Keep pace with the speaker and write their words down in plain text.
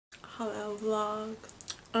Hello vlog.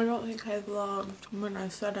 I don't think I vlogged when I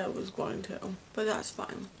said I was going to, but that's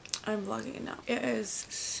fine. I'm vlogging now. It is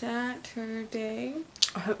Saturday.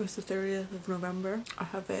 I hope it's the 30th of November. I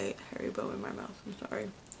have a Haribo in my mouth. I'm sorry.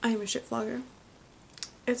 I am a shit vlogger.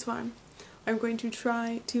 It's fine. I'm going to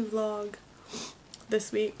try to vlog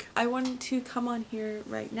this week. I wanted to come on here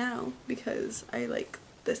right now because I like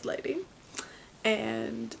this lighting,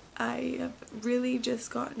 and I have really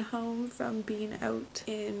just gotten home from being out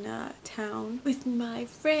in town with my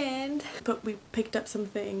friend, but we picked up some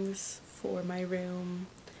things for my room,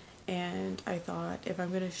 and I thought if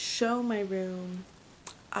I'm gonna show my room,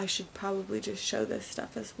 I should probably just show this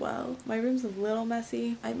stuff as well. My room's a little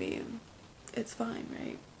messy. I mean, it's fine,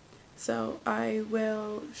 right? So I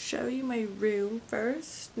will show you my room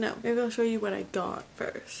first. No, maybe I'll show you what I got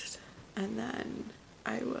first, and then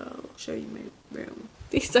I will show you my room.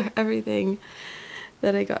 These are everything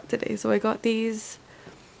that I got today. So I got these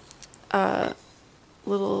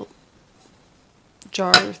little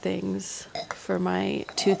jar things for my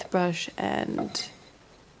toothbrush and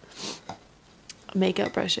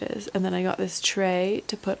makeup brushes, and then I got this tray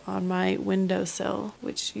to put on my windowsill,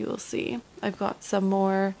 which you will see. I've got some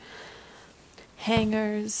more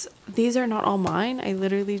hangers. These are not all mine. I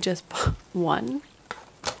literally just bought one,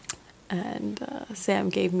 and Sam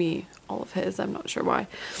gave me all of his. I'm not sure why.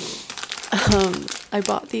 I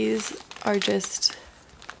bought these are just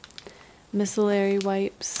micellar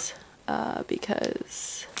wipes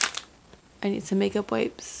because I need some makeup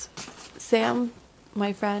wipes. Sam,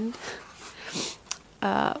 my friend,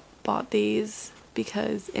 bought these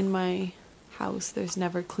because in my house there's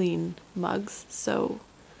never clean mugs, so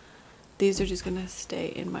these are just gonna stay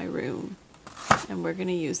in my room and we're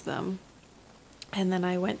gonna use them. And then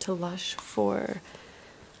I went to Lush for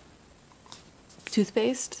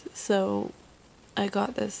toothpaste, so I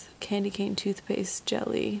got this candy cane toothpaste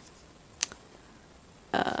jelly.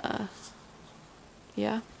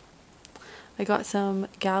 Yeah. I got some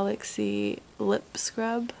Galaxy lip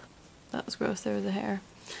scrub. That was gross, there was a hair.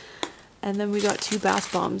 And then we got 2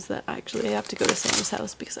 bath bombs that actually I have to go to Sam's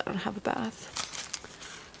house because I don't have a bath.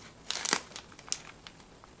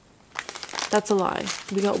 That's a lie.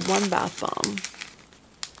 We got 1 bath bomb.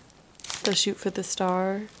 The Shoot for the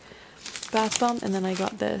Star bath bomb, and then I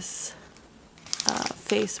got this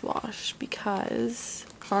face wash, because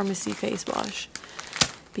pharmacy face wash,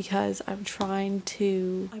 because I'm trying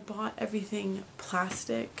to, I bought everything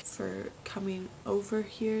plastic for coming over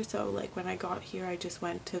here, so like when I got here I just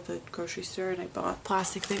went to the grocery store and I bought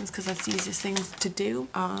plastic things because that's the easiest things to do,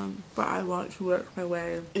 but I want to work my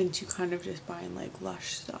way into kind of just buying like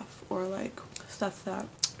Lush stuff or like stuff that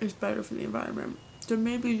is better for the environment. So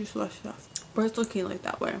maybe just Lush stuff, but it's looking like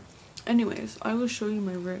that way. Anyways, I will show you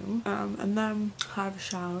my room and then have a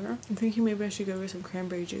shower. I'm thinking maybe I should go get some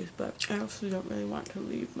cranberry juice, but I also don't really want to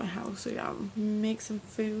leave my house. So yeah, make some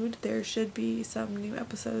food. There should be some new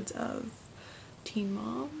episodes of Teen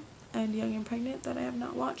Mom and Young and Pregnant that I have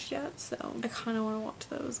not watched yet, so I kind of want to watch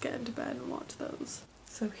those, get into bed and watch those.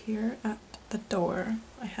 So here at the door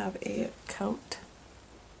I have a coat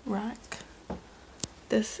rack.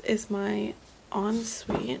 This is my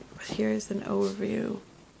ensuite, but here's an overview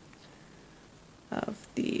of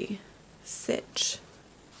the sitch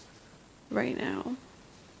right now.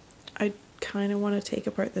 I kind of want to take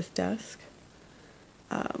apart this desk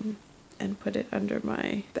and put it under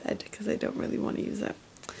my bed because I don't really want to use it.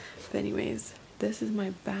 But anyways, this is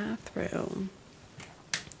my bathroom.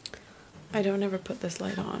 I don't ever put this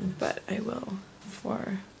light on, but I will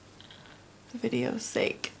for the video's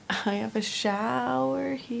sake. I have a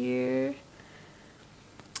shower here.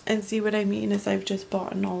 And see what I mean is I've just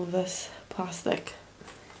bought all of this plastic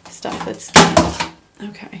stuff that's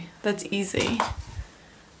okay, that's easy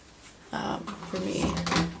for me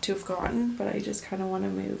to have gotten, but I just kind of want to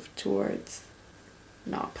move towards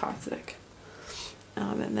not plastic.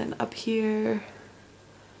 And then up here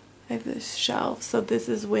I have this shelf, so this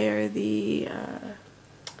is where the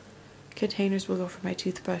containers will go for my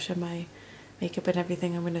toothbrush and my makeup and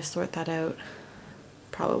everything. I'm going to sort that out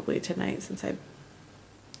probably tonight, since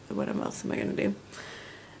what else am I gonna do?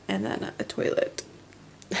 And then a toilet.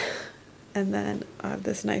 And then I have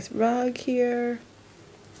this nice rug here.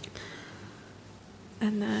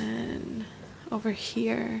 And then over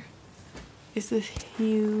here is this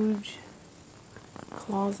huge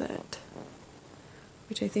closet,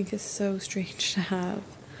 which I think is so strange to have.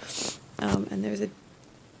 And there's a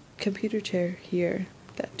computer chair here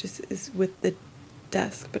that just is with the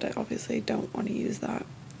desk, but I obviously don't want to use that.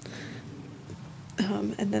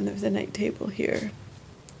 And then there's a night table here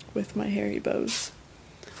with my Haribos.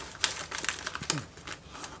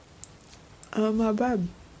 My bed.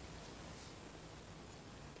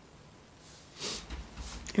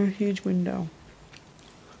 and a huge window.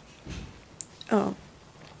 Oh.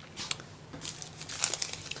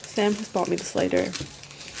 Sam has bought me this lighter,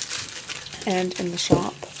 and in the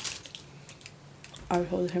shop I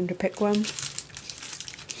told him to pick one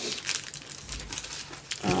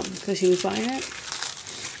because he was buying it,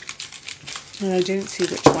 and I didn't see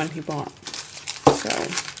which one he bought, so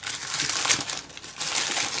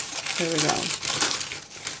here we go.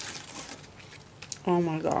 Oh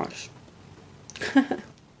my gosh.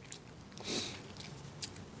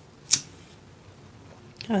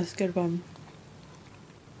 That's a good one.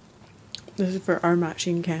 This is for our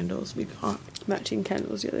matching candles. We got matching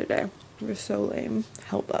candles the other day. We're so lame.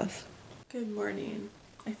 Help us. Good morning.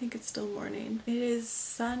 I think it's still morning. It is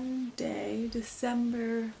Sunday,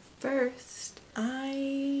 December 1st.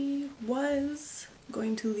 I was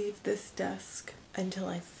going to leave this desk until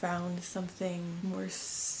I found something more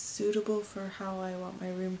suitable for how I want my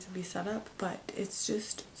room to be set up, but it's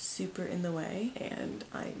just super in the way and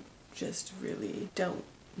I just really don't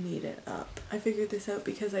need it up. I figured this out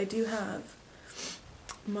because I do have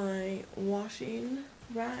my washing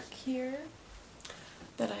rack here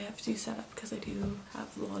that I have to set up because I do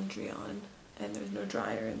have laundry on and there's no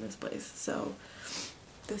dryer in this place, so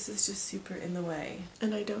this is just super in the way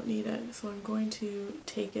and I don't need it, so I'm going to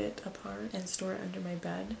take it apart and store it under my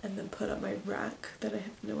bed and then put up my rack that I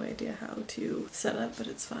have no idea how to set up, but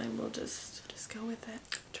it's fine. We'll just go with it,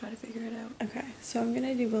 try to figure it out. Okay, so I'm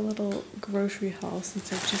gonna do a little grocery haul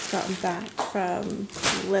since I've just gotten back from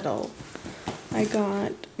Lidl. I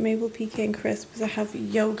got maple pecan crisps because I have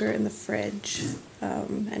yogurt in the fridge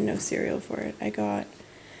and no cereal for it. I got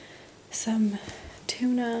some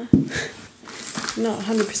tuna, not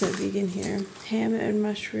 100% vegan here, ham and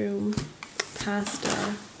mushroom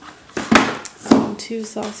pasta, 2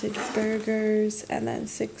 sausage burgers, and then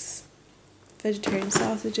 6 vegetarian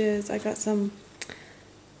sausages. I got some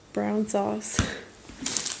brown sauce,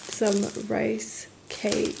 some rice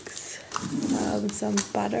cakes, some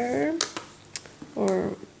butter,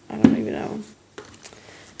 or I don't even know,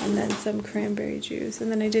 and then some cranberry juice.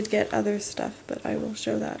 And then I did get other stuff, but I will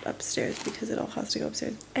show that upstairs because it all has to go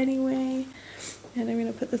upstairs anyway. And I'm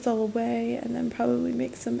gonna put this all away and then probably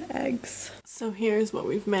make some eggs. So here's what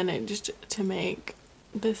we've managed to make.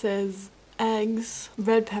 This is eggs,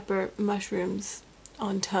 red pepper, mushrooms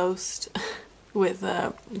on toast with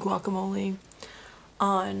guacamole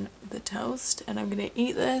on the toast, and I'm gonna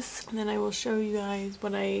eat this and then I will show you guys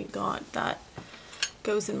what I got that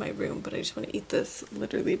goes in my room, but I just want to eat this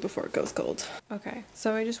literally before it goes cold. Okay,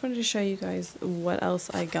 so I just wanted to show you guys what else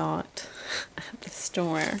I got at the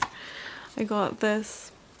store. I got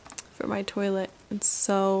this for my toilet. It's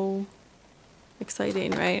so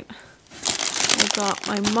exciting, right? I got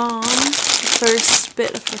my mom the first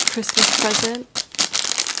bit of her Christmas present.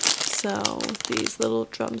 So these little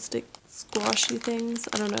drumstick squashy things,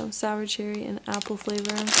 I don't know, sour cherry and apple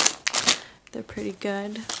flavor. They're pretty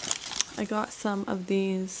good. I got some of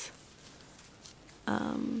these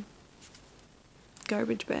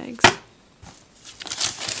garbage bags.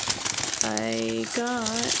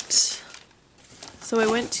 So I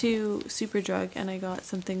went to Superdrug and I got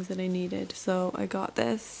some things that I needed. So I got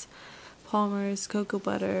this Palmer's cocoa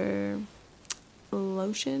butter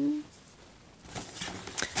lotion.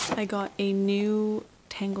 I got a new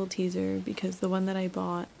Tangle teaser because the one that I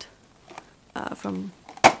bought from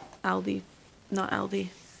Aldi, not Aldi,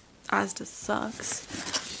 Asda sucks.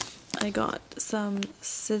 I got some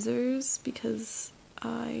scissors because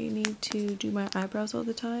I need to do my eyebrows all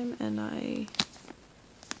the time and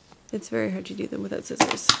it's very hard to do them without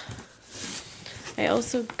scissors. I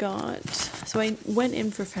also got, so I went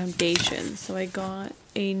in for foundation, so I got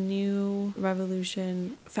a new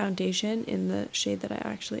Revolution foundation in the shade that I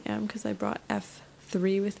actually am because I brought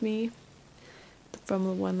F3 with me from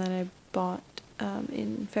the one that I bought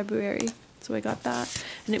in February. So I got that,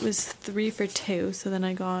 and it was 3 for 2, so then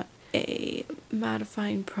I got a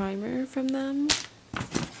mattifying primer from them,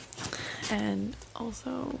 and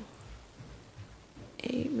also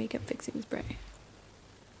a makeup fixing spray.